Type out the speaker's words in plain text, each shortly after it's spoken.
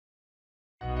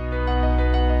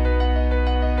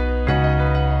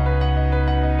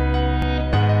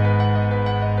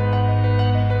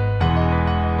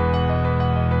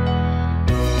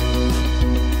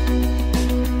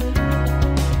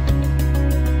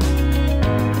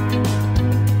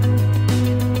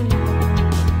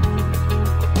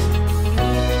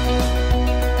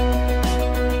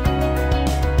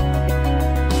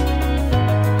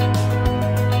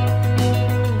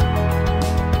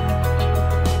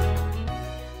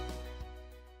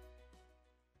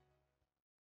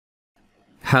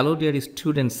Hello dear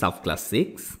students of class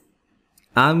 6.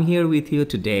 I'm here with you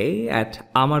today at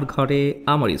Amar Ghare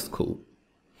Amar School.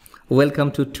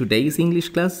 Welcome to today's English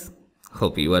class.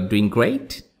 Hope you are doing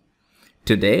great.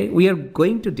 Today we are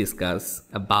going to discuss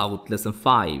about lesson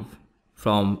 5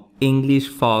 from English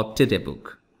for Today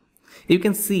book. You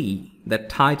can see the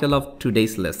title of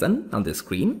today's lesson on the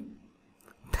screen.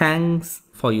 Thanks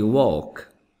for your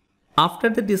work. After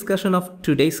the discussion of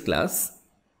today's class,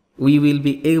 we will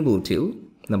be able to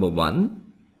Number 1,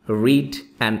 read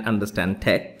and understand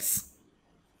texts.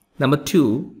 Number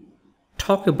 2,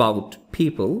 talk about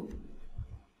people,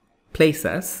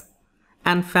 places,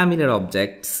 and familiar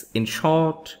objects in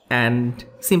short and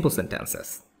simple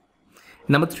sentences.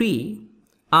 Number 3,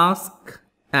 ask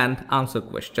and answer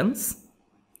questions.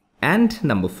 And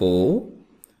number 4,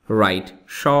 write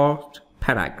short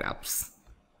paragraphs.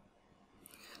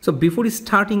 So before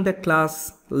starting the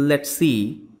class, let's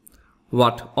see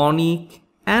what Onik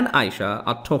and Aisha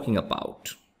are talking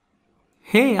about.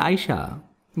 Hey Aisha,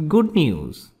 good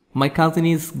news. My cousin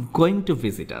is going to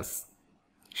visit us.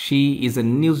 She is a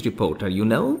news reporter, you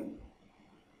know?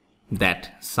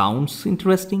 That sounds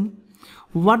interesting.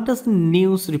 What does a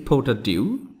news reporter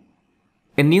do?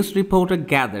 A news reporter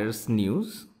gathers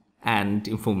news and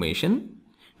information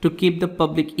to keep the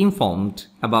public informed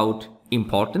about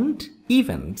important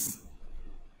events.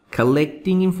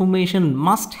 Collecting information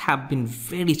must have been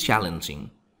very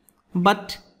challenging,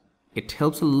 but it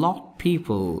helps a lot of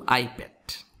people, I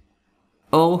bet.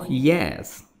 Oh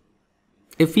yes.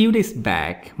 A few days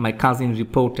back, my cousin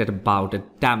reported about a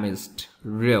damaged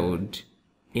road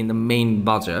in the main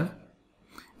bazaar.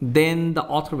 Then the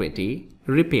authority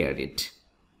repaired it.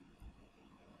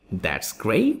 That's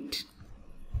great.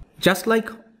 Just like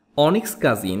Onik's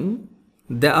cousin,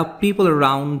 there are people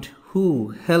around who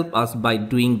help us by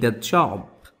doing their job.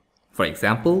 For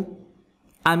example,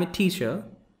 I'm a teacher.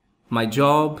 My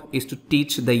job is to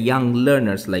teach the young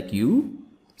learners like you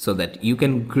so that you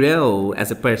can grow as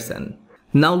a person.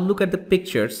 Now look at the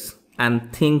pictures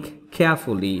and think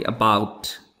carefully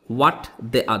about what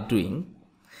they are doing.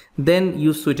 Then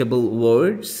use suitable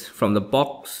words from the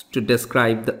box to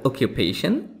describe the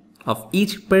occupation of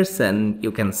each person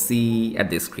you can see at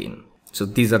the screen. So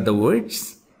these are the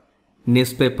words: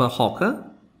 newspaper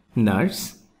hawker,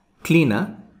 nurse,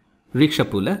 cleaner, rickshaw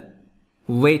puller,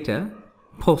 waiter,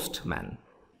 postman.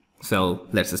 So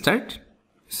let's start.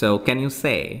 So can you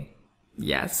say,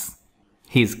 yes,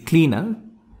 he's cleaner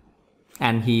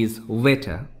and he is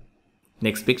waiter.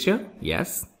 Next picture,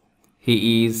 yes,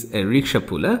 he is a rickshaw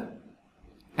puller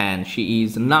and she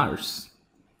is nurse.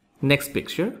 Next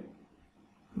picture,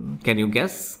 can you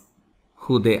guess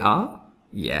who they are?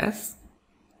 Yes,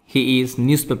 he is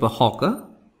newspaper hawker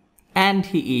and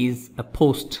he is a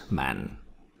postman.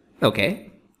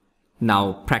 Okay,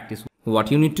 now practice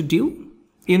what you need to do.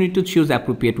 You need to choose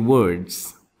appropriate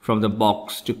words from the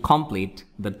box to complete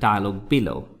the dialogue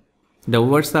below. The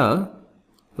words are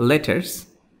letters,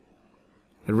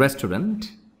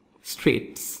 restaurant,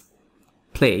 streets,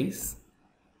 place,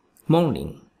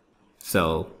 morning.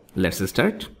 So let's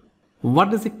start.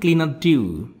 What does a cleaner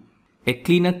do? A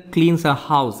cleaner cleans her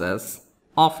houses,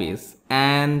 office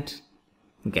and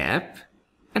gap,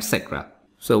 etc.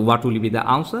 So what will be the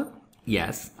answer?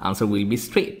 Yes, answer will be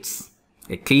streets.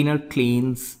 A cleaner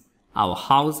cleans our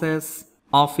houses,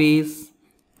 office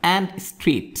and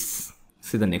streets.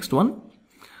 See the next one.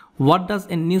 What does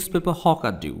a newspaper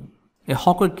hawker do? A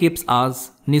hawker gives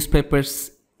us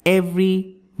newspapers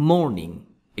every morning.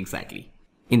 Exactly.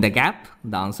 In the gap,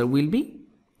 the answer will be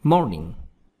morning.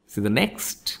 See the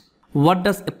next. What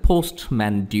does a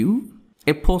postman do?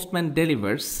 A postman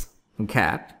delivers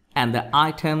gap and the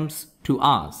items to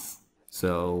us.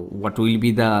 So what will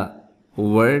be the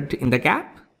word in the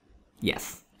gap?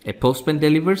 Yes, a postman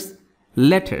delivers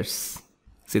letters.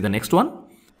 See the next one.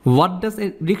 What does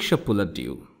a rickshaw puller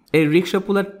do? A rickshaw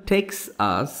puller takes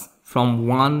us from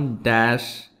one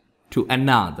dash to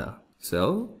another.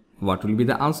 So what will be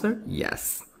the answer?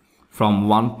 Yes, from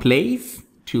one place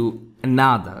to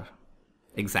another.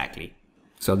 Exactly.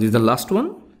 So this is the last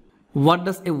one. What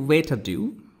does a waiter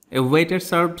do? A waiter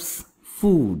serves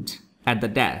food at the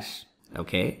dash.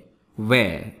 Okay,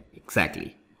 where?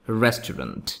 Exactly,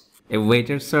 restaurant. A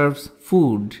waiter serves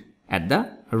food at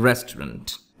the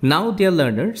restaurant. Now dear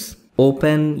learners,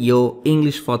 open your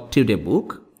English for Today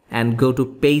book and go to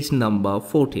page number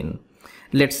 14.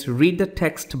 Let's read the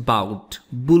text about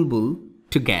Bulbul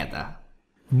together.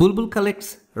 Bulbul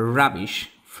collects rubbish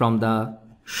from the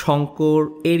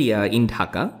Shankor area in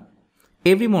Dhaka.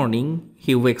 Every morning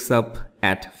he wakes up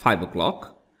at 5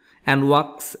 o'clock and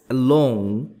walks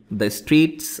along the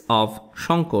streets of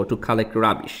Shankar to collect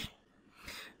rubbish.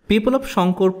 People of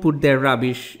Shankar put their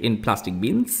rubbish in plastic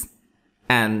bins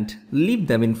and leave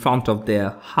them in front of their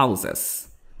houses.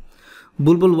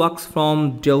 Bulbul walks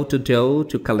from door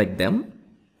to collect them.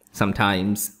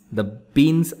 Sometimes the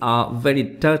bins are very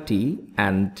dirty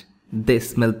and they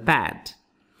smell bad.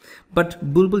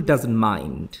 But Bulbul doesn't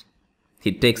mind.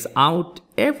 He takes out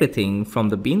everything from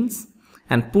the bins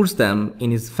and puts them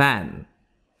in his van.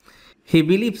 He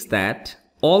believes that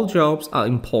all jobs are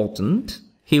important.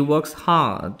 He works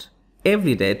hard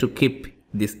every day to keep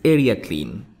this area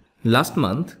clean. Last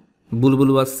month,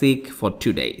 Bulbul was sick for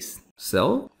 2 days,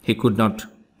 so he could not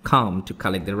come to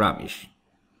collect the rubbish.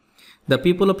 The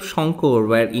people of Shankar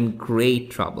were in great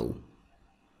trouble.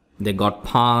 They got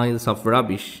piles of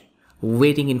rubbish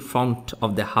waiting in front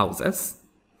of their houses.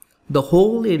 The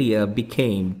whole area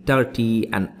became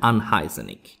dirty and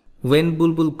unhygienic. When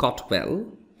Bulbul got well,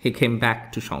 he came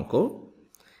back to Shankar.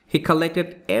 He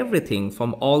collected everything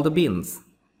from all the bins.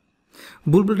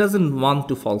 Bulbul doesn't want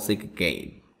to fall sick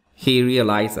again. He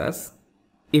realizes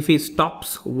if he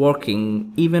stops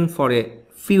working even for a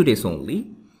few days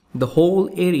only, the whole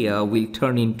area will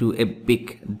turn into a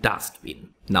big dustbin.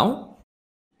 Now,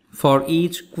 for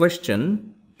each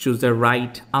question, choose the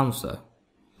right answer.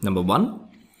 Number 1.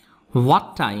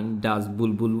 What time does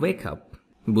Bulbul wake up?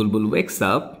 Bulbul wakes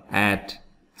up at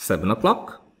 7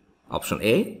 o'clock, option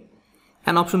A,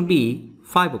 and option B,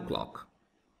 5 o'clock.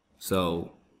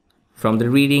 So, from the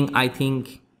reading, I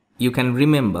think you can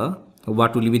remember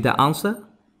what will be the answer.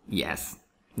 Yes,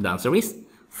 the answer is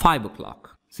 5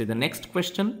 o'clock. See the next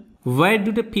question. Where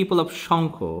do the people of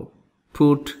Shankar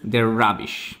put their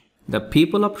rubbish? The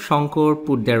people of Shankar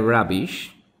put their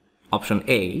rubbish, option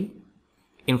A,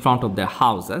 in front of their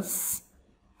houses,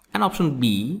 and option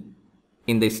B,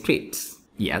 in the streets.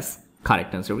 Yes,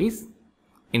 correct answer is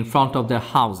in front of their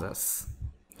houses.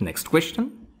 Next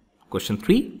question. Question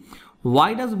 3.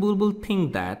 Why does Bulbul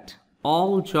think that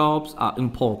all jobs are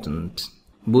important?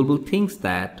 Bulbul thinks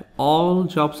that all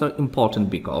jobs are important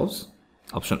because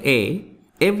option A,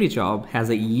 every job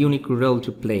has a unique role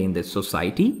to play in the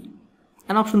society,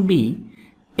 and option B,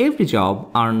 every job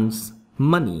earns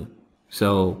money.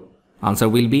 So answer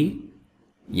will be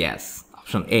yes,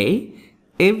 option A,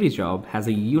 every job has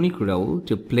a unique role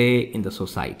to play in the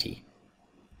society.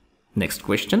 Next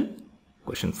question.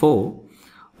 Question 4.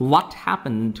 What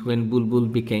happened when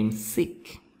Bulbul became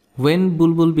sick? When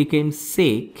Bulbul became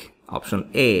sick, option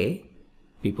A,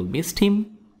 people missed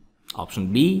him.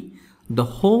 Option B, the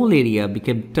whole area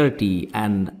became dirty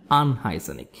and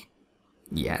unhygienic.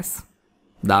 Yes,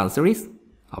 the answer is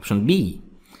option B.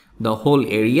 The whole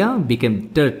area became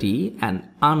dirty and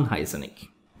unhygienic.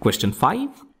 Question 5.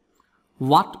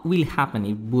 What will happen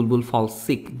if Bulbul falls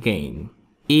sick again?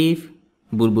 If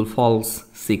Bulbul falls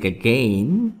sick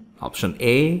again, option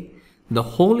A, the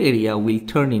whole area will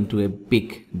turn into a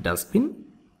big dustbin.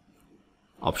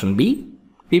 Option B,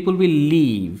 people will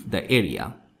leave the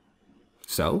area.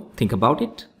 So think about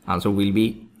it. Answer will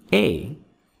be A,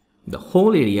 the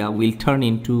whole area will turn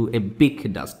into a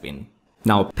big dustbin.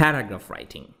 Now paragraph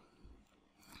writing.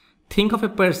 Think of a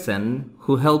person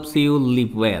who helps you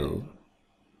live well.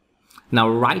 Now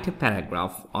write a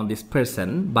paragraph on this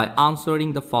person by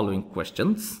answering the following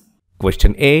questions.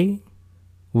 Question A.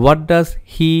 What does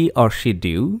he or she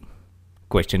do?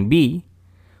 Question B.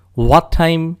 What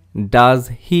time does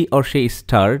he or she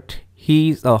start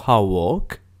his or her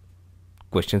work?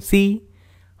 Question C.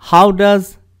 How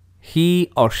does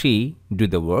he or she do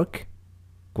the work?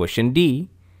 Question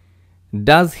D.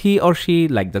 Does he or she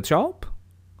like the job?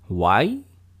 Why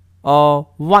or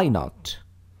why not?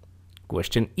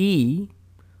 Question E.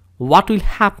 What will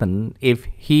happen if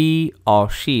he or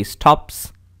she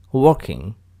stops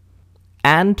working?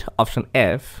 And option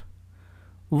F.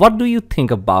 What do you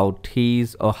think about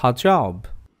his or her job?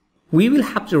 We will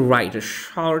have to write a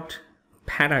short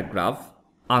paragraph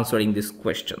answering these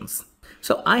questions.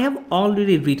 So I have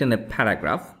already written a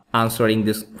paragraph answering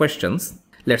these questions.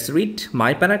 Let's read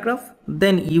my paragraph,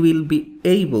 then you will be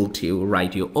able to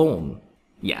write your own.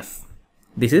 Yes,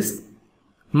 this is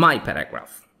my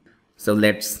paragraph. So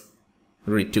let's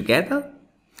read together.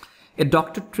 A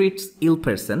doctor treats ill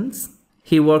persons.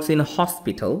 He works in a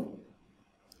hospital.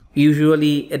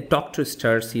 Usually a doctor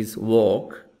starts his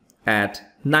work at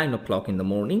 9 o'clock in the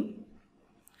morning.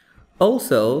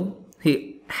 Also,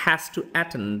 he has to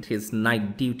attend his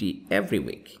night duty every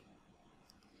week.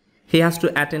 He has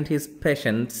to attend his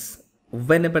patients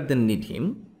whenever they need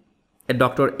him. A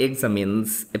doctor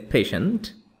examines a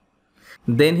patient.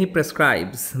 Then he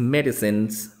prescribes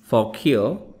medicines for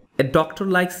cure. A doctor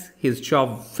likes his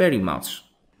job very much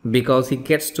because he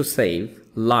gets to save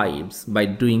lives by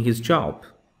doing his job.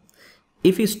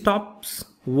 If he stops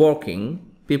working,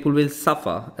 people will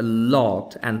suffer a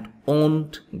lot and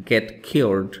won't get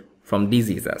cured from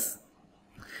diseases.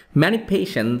 Many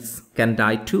patients can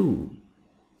die too.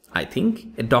 I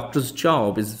think a doctor's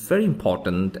job is very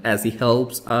important as he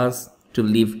helps us to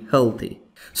live healthy.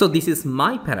 So this is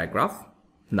my paragraph.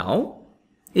 Now,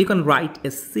 you can write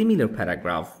a similar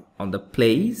paragraph on the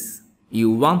place you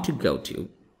want to go to.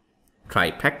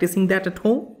 Try practicing that at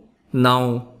home.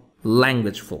 Now,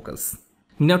 language focus.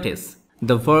 Notice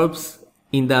the verbs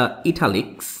in the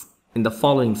italics in the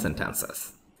following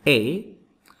sentences. A.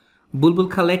 Bulbul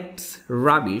collects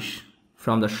rubbish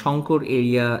from the Shankar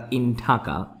area in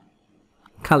Dhaka.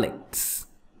 Collects.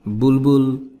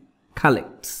 Bulbul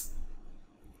collects.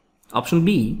 Option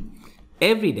B.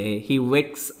 Every day he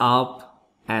wakes up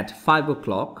at 5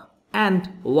 o'clock and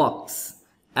walks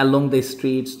along the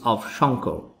streets of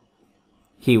Shankar.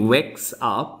 He wakes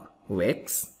up,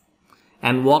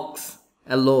 and walks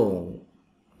along,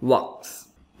 walks.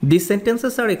 These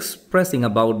sentences are expressing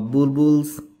about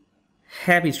Bulbul's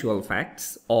habitual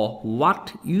facts or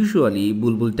what usually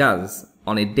Bulbul does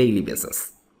on a daily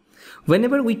basis.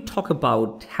 Whenever we talk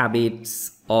about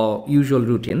habits or usual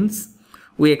routines,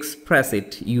 we express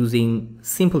it using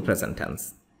simple present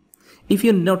tense. If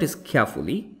you notice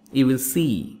carefully, you will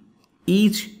see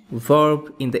each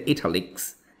verb in the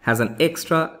italics has an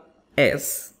extra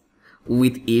s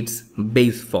with its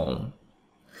base form.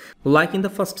 Like in the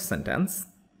first sentence,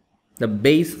 the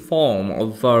base form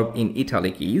of verb in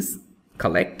italic is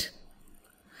collect,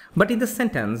 but in the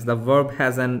sentence the verb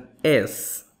has an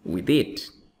s with it.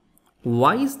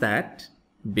 Why is that?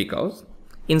 Because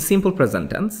in simple present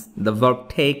tense, the verb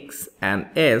takes an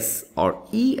s or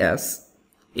es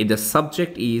if the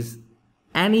subject is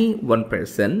any one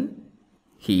person,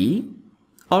 he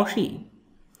or she.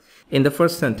 In the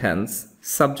first sentence,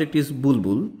 subject is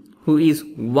Bulbul, who is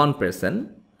one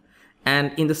person,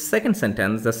 and in the second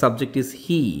sentence, the subject is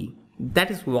he.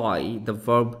 That is why the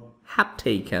verb have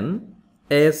taken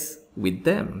s with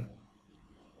them.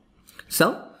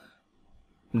 So,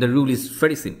 the rule is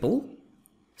very simple.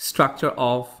 Structure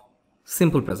of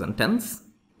simple present tense.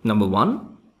 Number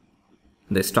one,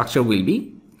 the structure will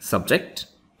be subject,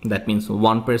 that means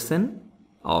one person,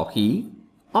 or he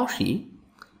or she,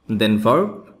 then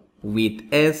verb with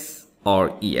s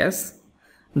or es,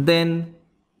 then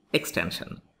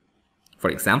extension. For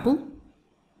example,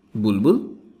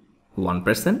 Bulbul, one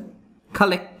person,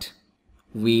 collect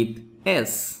with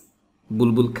s,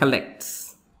 Bulbul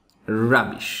collects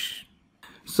rubbish.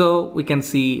 So we can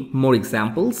see more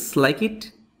examples like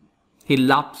it. He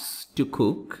loves to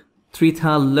cook.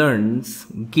 Tritha learns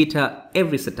guitar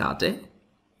every Saturday.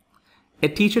 A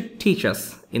teacher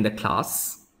teaches in the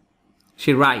class.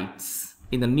 She writes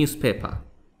in the newspaper.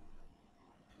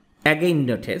 Again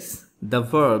notice the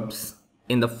verbs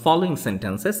in the following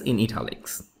sentences in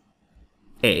italics.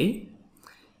 A.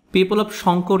 People of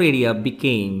Shankar area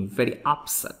became very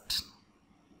upset.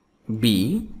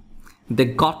 B. They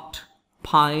got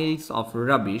piles of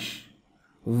rubbish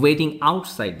waiting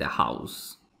outside the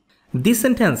house. These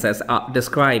sentences are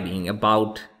describing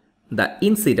about the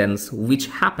incidents which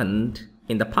happened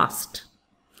in the past.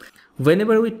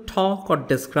 Whenever we talk or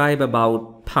describe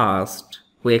about past,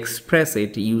 we express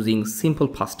it using simple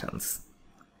past tense.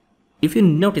 If you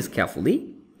notice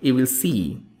carefully, you will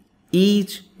see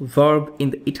each verb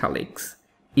in the italics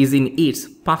is in its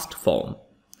past form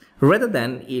rather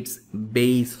than its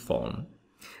base form.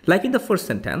 Like in the first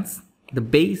sentence, the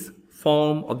base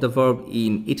form of the verb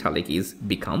in italic is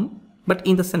become, but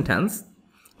in the sentence,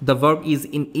 the verb is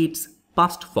in its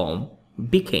past form,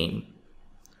 became.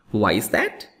 Why is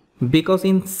that? Because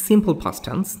in simple past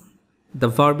tense, the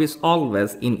verb is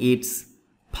always in its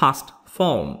past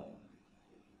form.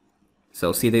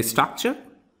 So see the structure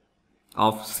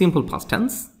of simple past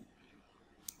tense,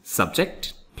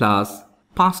 subject plus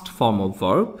past form of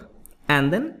verb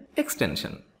and then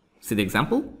extension. See the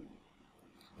example?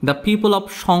 The people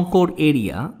of Shankar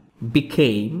area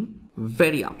became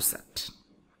very upset.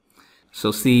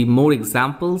 So see more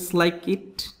examples like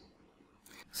it.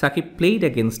 Shakib played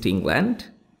against England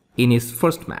in his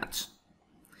first match.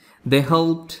 They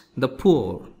helped the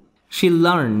poor. She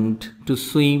learned to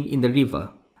swim in the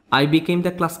river. I became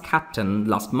the class captain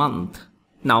last month.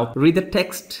 Now read the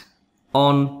text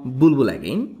on Bulbul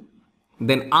again.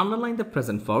 Then underline the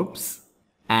present verbs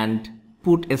and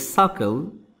put a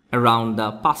circle around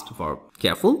the past verb.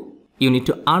 Careful, you need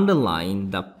to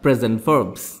underline the present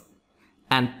verbs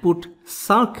and put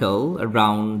circle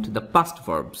around the past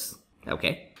verbs.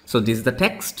 Okay, so this is the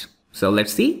text. So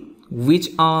let's see which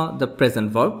are the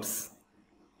present verbs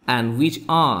and which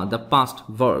are the past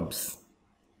verbs.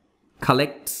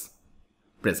 Collects,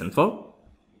 present verb.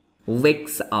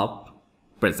 Wakes up,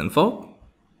 present verb.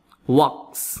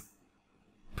 Walks,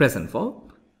 present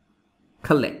verb.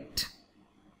 Collect,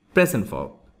 present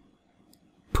verb.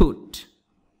 Put,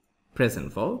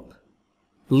 present verb.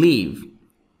 Leave,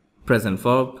 present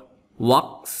verb.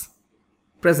 Walks,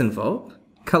 present verb.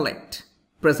 Collect,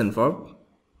 present verb.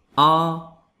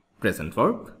 Are, present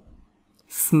verb.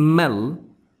 Smell,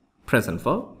 present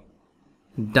verb.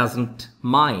 Doesn't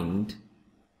mind,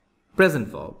 present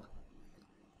verb.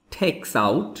 Takes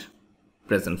out,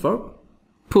 present verb.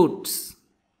 Puts,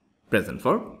 present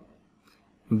verb.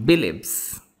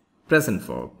 Believes, present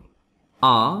verb.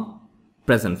 Are,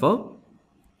 present verb.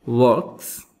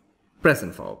 Works,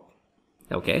 present verb.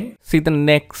 Okay. See the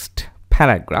next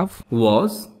paragraph.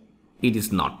 Was, it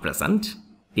is not present.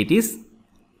 It is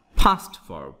past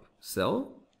verb.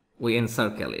 So we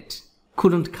encircle it.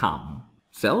 Couldn't come.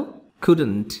 So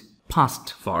couldn't,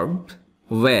 past verb.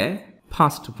 Were,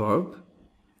 past verb.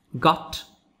 Got,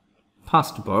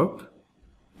 past verb.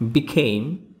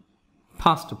 Became,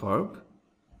 past verb.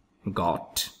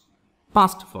 Got,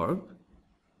 past verb.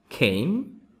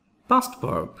 Came, past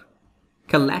verb.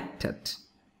 Collected,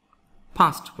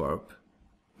 past verb.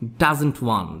 Doesn't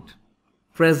want,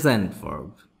 present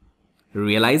verb.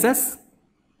 Realizes,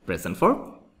 present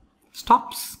verb.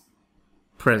 Stops,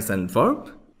 present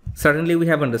verb. Certainly we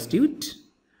have understood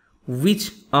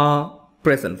which are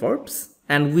present verbs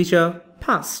and which are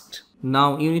past.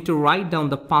 Now you need to write down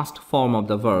the past form of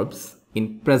the verbs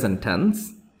in present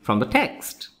tense from the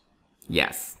text.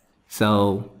 Yes.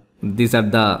 So these are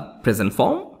the present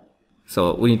form.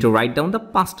 So we need to write down the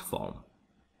past form.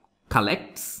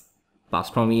 Collects,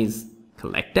 past form is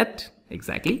collected,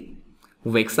 exactly.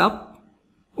 Wakes up,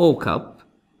 woke up.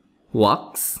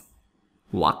 Walks,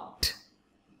 walked.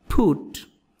 Put,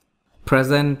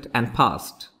 present and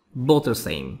past, both are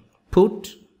same.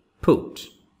 Put, put.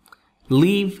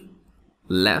 Leave,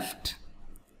 left.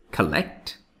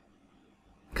 Collect,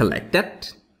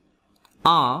 collected.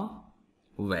 Are,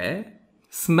 were.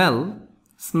 Smell,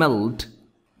 smelled.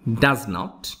 Does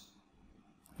not,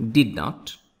 did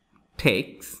not.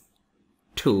 Takes,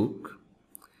 took.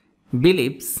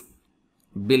 Believes,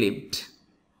 believed.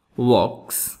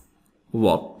 Walks,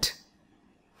 walked.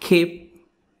 Keep,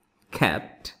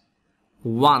 kept.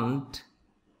 Want,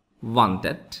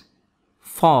 wanted.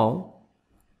 Fall,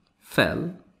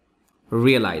 fell.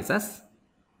 Realizes,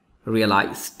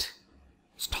 realized.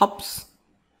 Stops,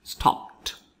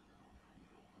 stopped.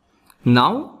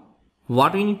 Now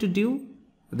what we need to do?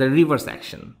 The reverse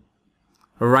action.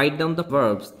 Write down the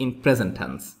verbs in present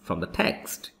tense from the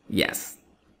text. Yes.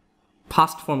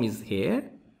 Past form is here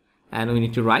and we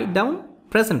need to write down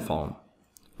present form.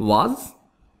 Was,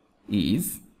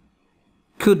 is,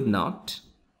 could not,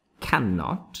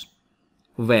 cannot,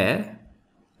 were,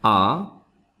 are,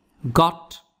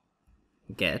 got,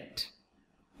 get,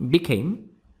 became,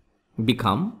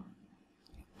 become,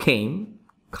 came,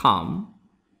 come,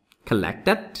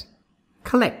 collected,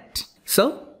 collect.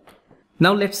 So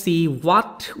now let's see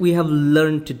what we have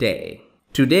learned today.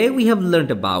 Today we have learned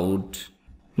about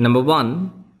number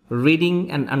 1,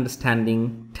 reading and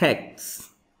understanding texts.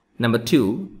 Number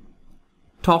 2,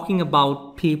 talking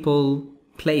about people,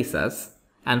 places,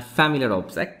 and familiar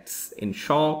objects in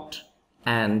short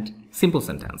and simple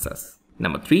sentences.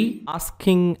 Number 3,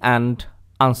 asking and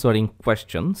answering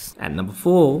questions. And number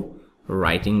 4,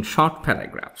 writing short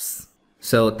paragraphs.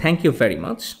 So thank you very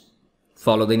much.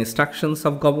 Follow the instructions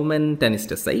of government and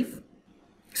stay safe.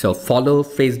 So follow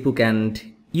Facebook and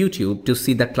YouTube to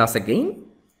see the class again.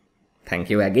 Thank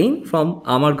you again from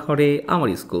Amar Ghore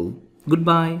Amar School.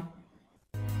 Goodbye.